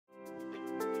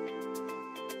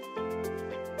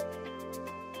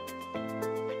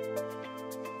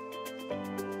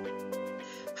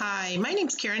Hi, my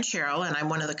name's Karen Sherrill, and I'm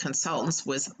one of the consultants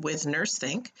with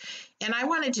NurseThink. And I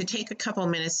wanted to take a couple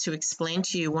minutes to explain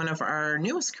to you one of our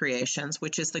newest creations,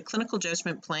 which is the Clinical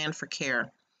Judgment Plan for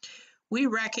Care. We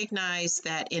recognize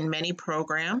that in many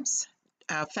programs,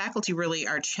 faculty really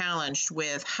are challenged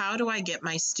with how do I get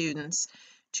my students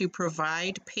to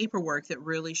provide paperwork that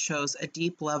really shows a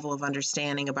deep level of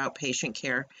understanding about patient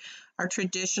care. Our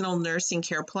traditional nursing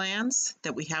care plans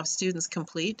that we have students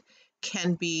complete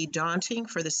can be daunting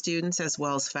for the students as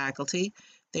well as faculty.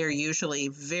 They're usually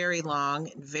very long,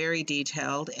 very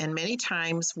detailed, and many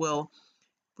times will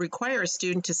require a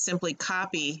student to simply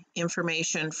copy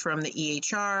information from the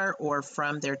EHR or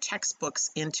from their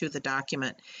textbooks into the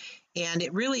document. And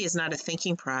it really is not a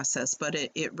thinking process, but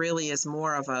it really is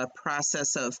more of a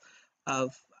process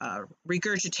of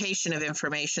regurgitation of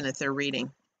information that they're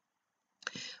reading.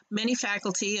 Many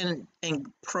faculty and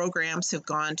programs have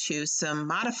gone to some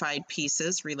modified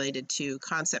pieces related to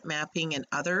concept mapping and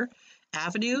other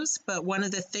avenues, but one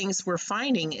of the things we're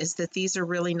finding is that these are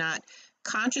really not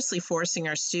consciously forcing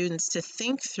our students to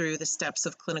think through the steps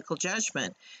of clinical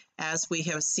judgment, as we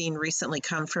have seen recently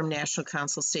come from National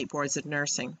Council State Boards of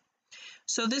Nursing.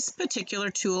 So this particular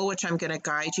tool, which I'm going to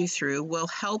guide you through, will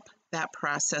help that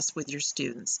process with your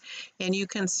students. And you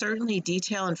can certainly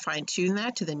detail and fine-tune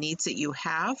that to the needs that you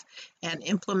have and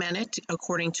implement it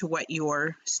according to what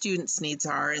your students' needs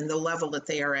are and the level that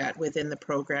they are at within the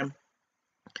program.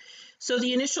 So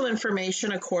the initial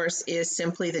information, of course, is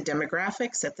simply the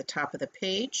demographics at the top of the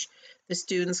page. The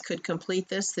students could complete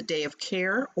this the day of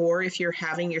care, or if you're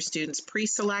having your students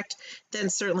pre-select, then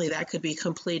certainly that could be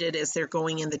completed as they're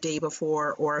going in the day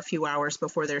before or a few hours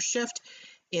before their shift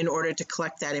in order to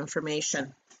collect that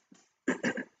information.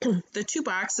 The two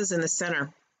boxes in the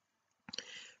center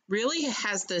really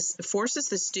forces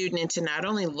the student into not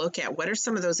only look at what are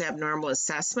some of those abnormal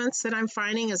assessments that I'm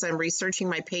finding as I'm researching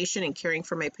my patient and caring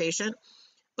for my patient,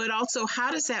 but also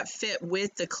how does that fit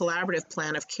with the collaborative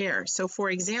plan of care. So for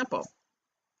example,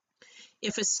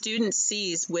 if a student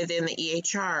sees within the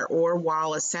EHR or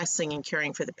while assessing and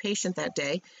caring for the patient that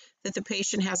day that the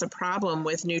patient has a problem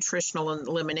with nutritional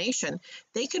elimination,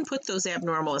 they can put those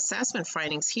abnormal assessment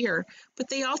findings here, but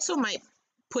they also might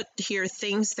put here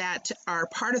things that are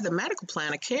part of the medical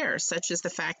plan of care, such as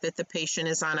the fact that the patient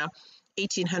is on a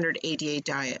 1800 ADA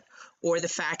diet, or the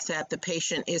fact that the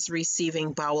patient is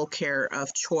receiving bowel care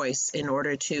of choice in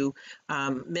order to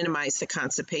minimize the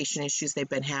constipation issues they've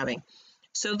been having.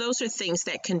 So those are things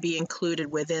that can be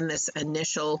included within this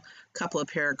initial couple of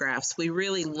paragraphs. We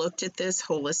really looked at this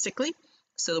holistically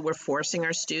so that we're forcing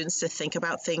our students to think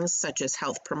about things such as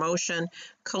health promotion,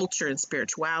 culture, and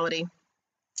spirituality,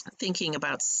 thinking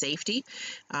about safety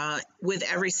with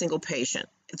every single patient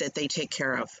that they take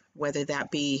care of, whether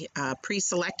that be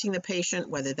pre-selecting the patient,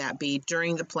 whether that be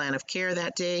during the plan of care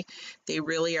that day. They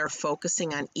really are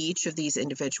focusing on each of these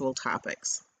individual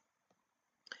topics.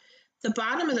 The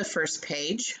bottom of the first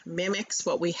page mimics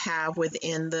what we have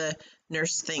within the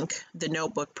NurseThink, the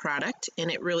notebook product,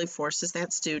 and it really forces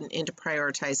that student into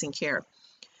prioritizing care.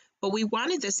 But we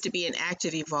wanted this to be an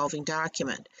active, evolving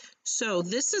document. So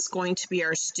this is going to be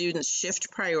our students' shift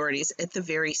priorities at the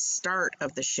very start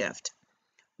of the shift.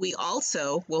 We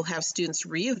also will have students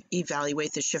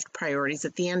re-evaluate the shift priorities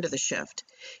at the end of the shift.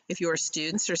 If your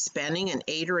students are spending an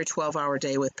 8 or a 12-hour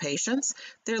day with patients,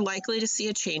 they're likely to see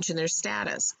a change in their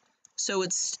status. So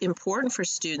it's important for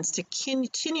students to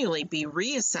continually be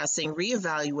reassessing,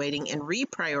 reevaluating, and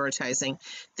reprioritizing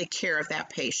the care of that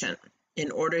patient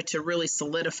in order to really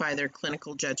solidify their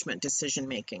clinical judgment decision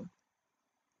making.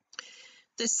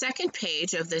 The second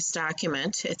page of this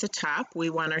document at the top,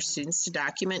 we want our students to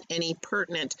document any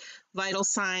pertinent vital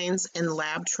signs and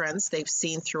lab trends they've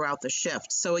seen throughout the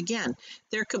shift. So again,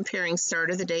 they're comparing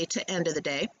start of the day to end of the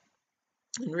day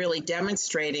and really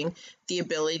demonstrating the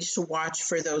ability to watch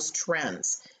for those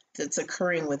trends that's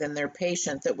occurring within their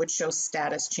patient that would show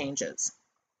status changes.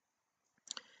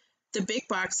 The big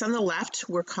box on the left,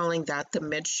 we're calling that the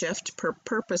mid-shift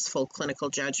purposeful clinical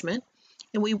judgment.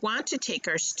 And we want to take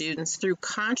our students through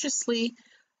consciously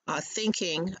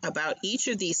thinking about each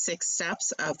of these 6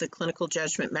 steps of the clinical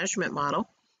judgment measurement model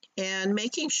and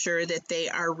making sure that they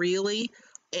are really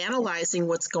analyzing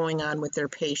what's going on with their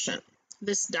patient.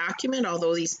 This document,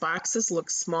 although these boxes look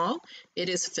small, it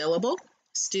is fillable.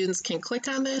 Students can click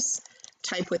on this,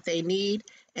 type what they need,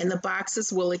 and the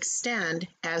boxes will extend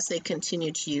as they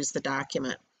continue to use the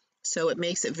document. So it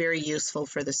makes it very useful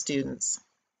for the students.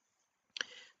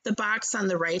 The box on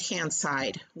the right-hand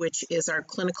side, which is our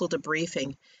clinical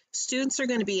debriefing, students are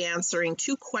going to be answering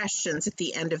 2 questions at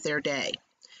the end of their day.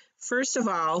 First of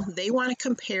all, they want to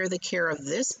compare the care of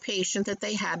this patient that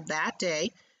they had that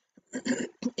day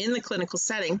in the clinical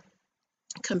setting,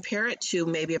 compare it to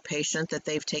maybe a patient that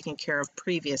they've taken care of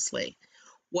previously.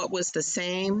 What was the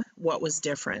same? What was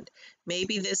different?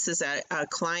 Maybe this is a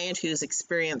client who's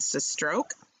experienced a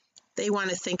stroke. They want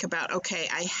to think about, okay,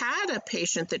 I had a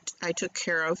patient that I took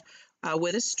care of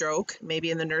with a stroke,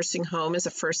 maybe in the nursing home as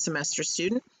a first semester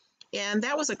student, and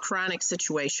that was a chronic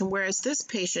situation, whereas this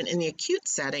patient in the acute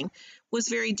setting was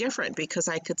very different because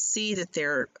I could see that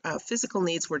their physical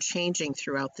needs were changing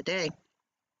throughout the day,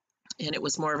 and it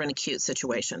was more of an acute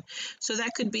situation. So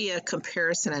that could be a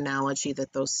comparison analogy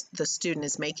that the student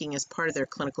is making as part of their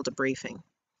clinical debriefing.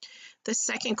 The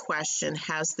second question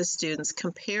has the students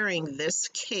comparing this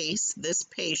case, this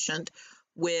patient,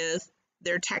 with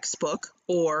their textbook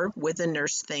or with the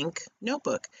NurseThink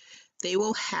notebook. They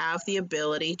will have the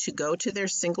ability to go to their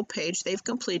single page they've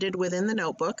completed within the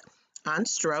notebook on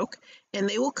stroke, and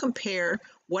they will compare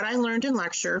what I learned in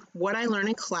lecture, what I learned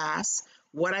in class,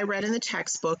 what I read in the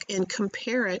textbook, and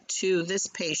compare it to this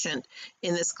patient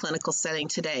in this clinical setting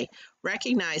today,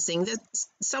 recognizing that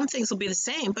some things will be the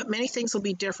same, but many things will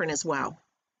be different as well.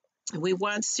 We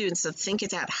want students to think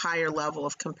at that higher level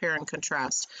of compare and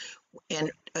contrast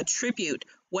and attribute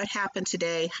what happened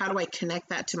today, how do I connect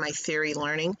that to my theory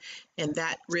learning, and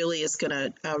that really is going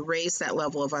to raise that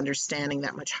level of understanding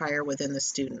that much higher within the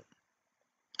student.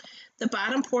 The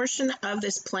bottom portion of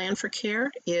this plan for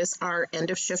care is our end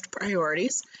of shift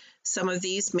priorities. Some of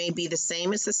these may be the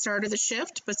same as the start of the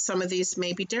shift, but some of these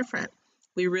may be different.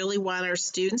 We really want our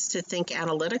students to think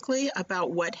analytically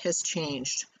about what has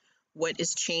changed. What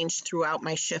is changed throughout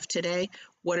my shift today?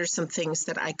 What are some things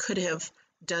that I could have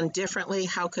done differently?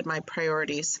 How could my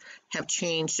priorities have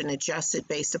changed and adjusted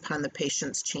based upon the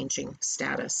patient's changing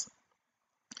status?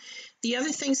 The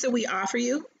other things that we offer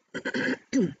you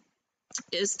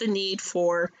is the need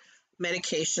for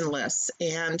medication lists.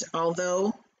 And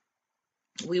although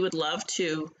we would love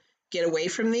to get away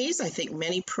from these, I think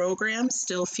many programs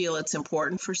still feel it's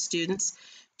important for students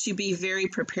to be very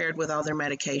prepared with all their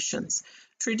medications.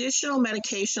 Traditional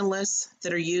medication lists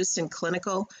that are used in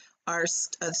clinical are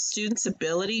a student's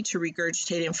ability to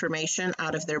regurgitate information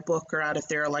out of their book or out of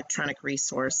their electronic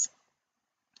resource.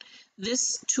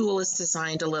 This tool is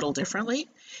designed a little differently,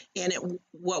 and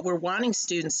what we're wanting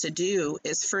students to do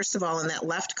is, first of all, in that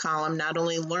left column, not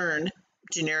only learn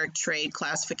generic trade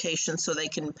classification so they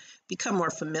can become more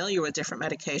familiar with different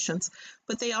medications,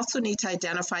 but they also need to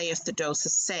identify if the dose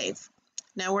is safe.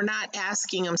 Now, we're not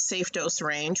asking them safe dose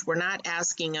range. We're not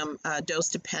asking them dose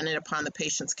dependent upon the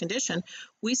patient's condition.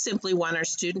 We simply want our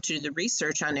student to do the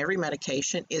research on every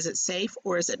medication. Is it safe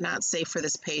or is it not safe for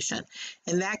this patient?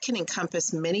 And that can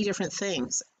encompass many different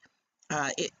things.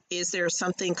 Is there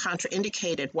something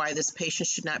contraindicated why this patient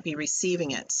should not be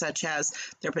receiving it, such as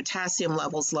their potassium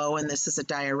level's low and this is a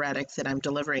diuretic that I'm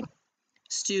delivering?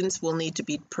 Students will need to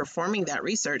be performing that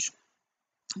research,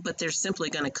 but they're simply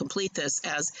going to complete this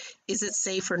as, is it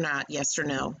safe or not, yes or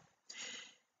no?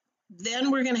 Then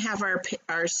we're going to have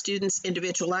our students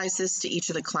individualize this to each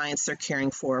of the clients they're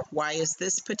caring for. Why is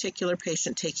this particular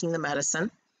patient taking the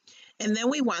medicine? And then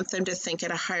we want them to think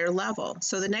at a higher level.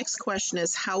 So the next question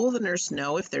is, how will the nurse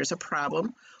know if there's a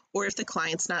problem or if the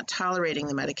client's not tolerating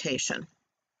the medication?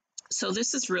 So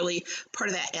this is really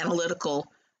part of that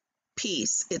analytical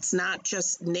piece. It's not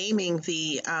just naming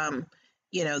the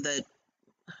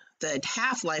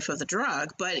half-life of the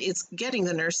drug, but it's getting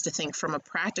the nurse to think from a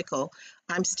practical,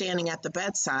 I'm standing at the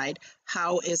bedside,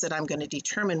 how is it I'm going to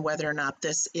determine whether or not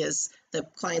this is the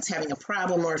client's having a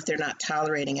problem or if they're not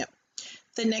tolerating it.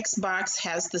 The next box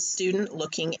has the student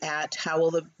looking at how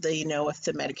will they know if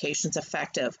the medication's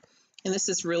effective. And this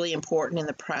is really important in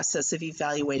the process of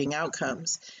evaluating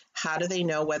outcomes. How do they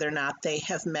know whether or not they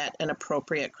have met an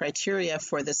appropriate criteria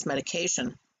for this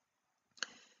medication?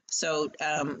 So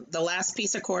the last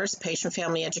piece, of course,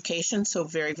 patient-family education, so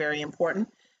very, very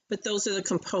important. But those are the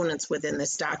components within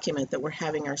this document that we're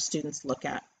having our students look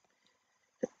at.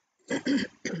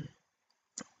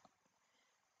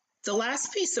 The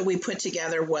last piece that we put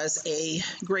together was a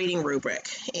grading rubric,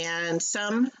 and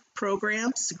some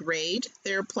programs grade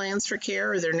their plans for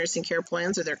care or their nursing care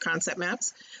plans or their concept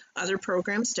maps. Other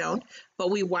programs don't,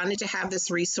 but we wanted to have this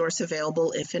resource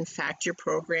available if in fact your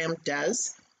program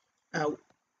does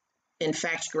in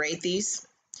fact grade these.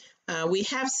 We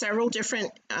have several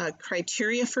different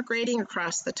criteria for grading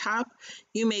across the top.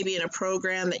 You may be in a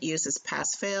program that uses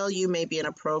pass-fail. You may be in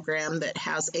a program that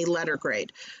has a letter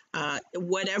grade.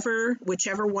 Whichever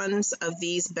ones of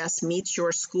these best meets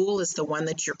your school is the one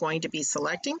that you're going to be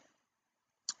selecting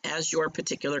as your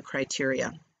particular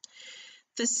criteria.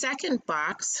 The second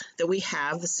box that we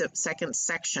have, the second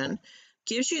section,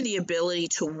 gives you the ability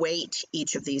to weight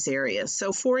each of these areas.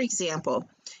 So for example,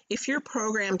 if your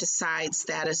program decides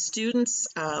that a student's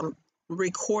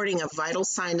recording of vital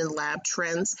sign and lab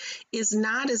trends is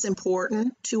not as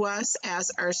important to us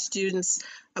as our students'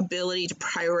 ability to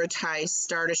prioritize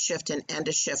start a shift and end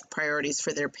a shift priorities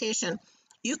for their patient,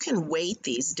 you can weight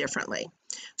these differently.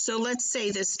 So let's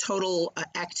say this total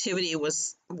activity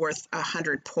was worth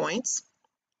 100 points.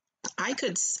 I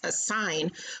could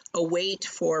assign a weight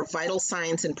for vital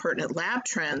signs and pertinent lab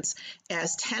trends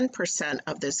as 10%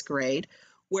 of this grade,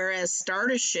 whereas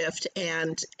start of shift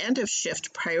and end of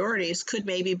shift priorities could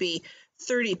maybe be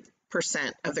 30%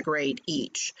 of the grade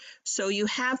each. So you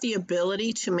have the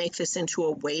ability to make this into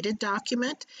a weighted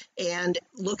document and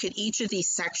look at each of these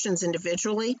sections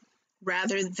individually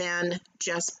rather than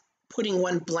just putting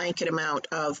one blanket amount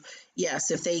of,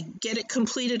 yes, if they get it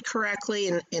completed correctly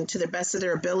and to the best of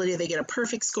their ability, they get a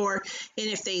perfect score. And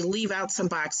if they leave out some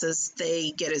boxes,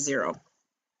 they get a 0.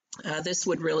 This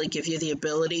would really give you the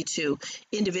ability to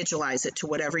individualize it to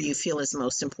whatever you feel is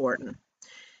most important.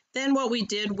 Then what we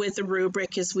did with the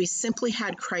rubric is we simply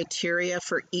had criteria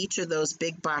for each of those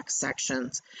big box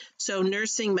sections. So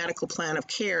nursing medical plan of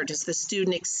care, does the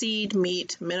student exceed,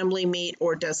 meet, minimally meet,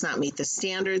 or does not meet the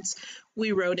standards?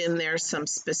 We wrote in there some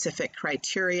specific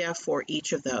criteria for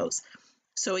each of those.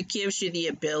 So it gives you the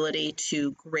ability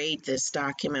to grade this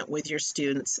document with your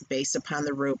students based upon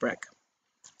the rubric.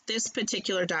 This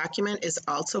particular document is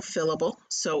also fillable,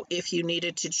 so if you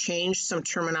needed to change some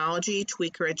terminology,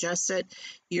 tweak or adjust it,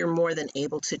 you're more than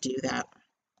able to do that.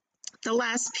 The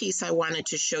last piece I wanted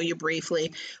to show you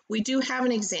briefly, we do have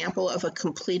an example of a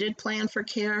completed plan for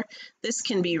care. This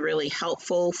can be really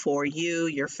helpful for you,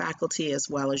 your faculty, as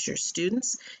well as your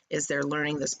students as they're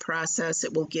learning this process.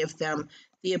 It will give them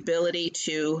the ability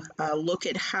to look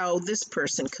at how this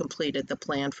person completed the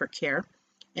plan for care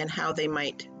and how they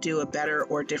might do a better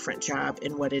or different job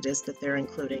in what it is that they're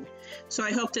including. So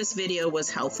I hope this video was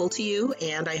helpful to you,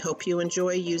 and I hope you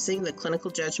enjoy using the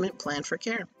Clinical Judgment Plan for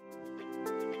Care.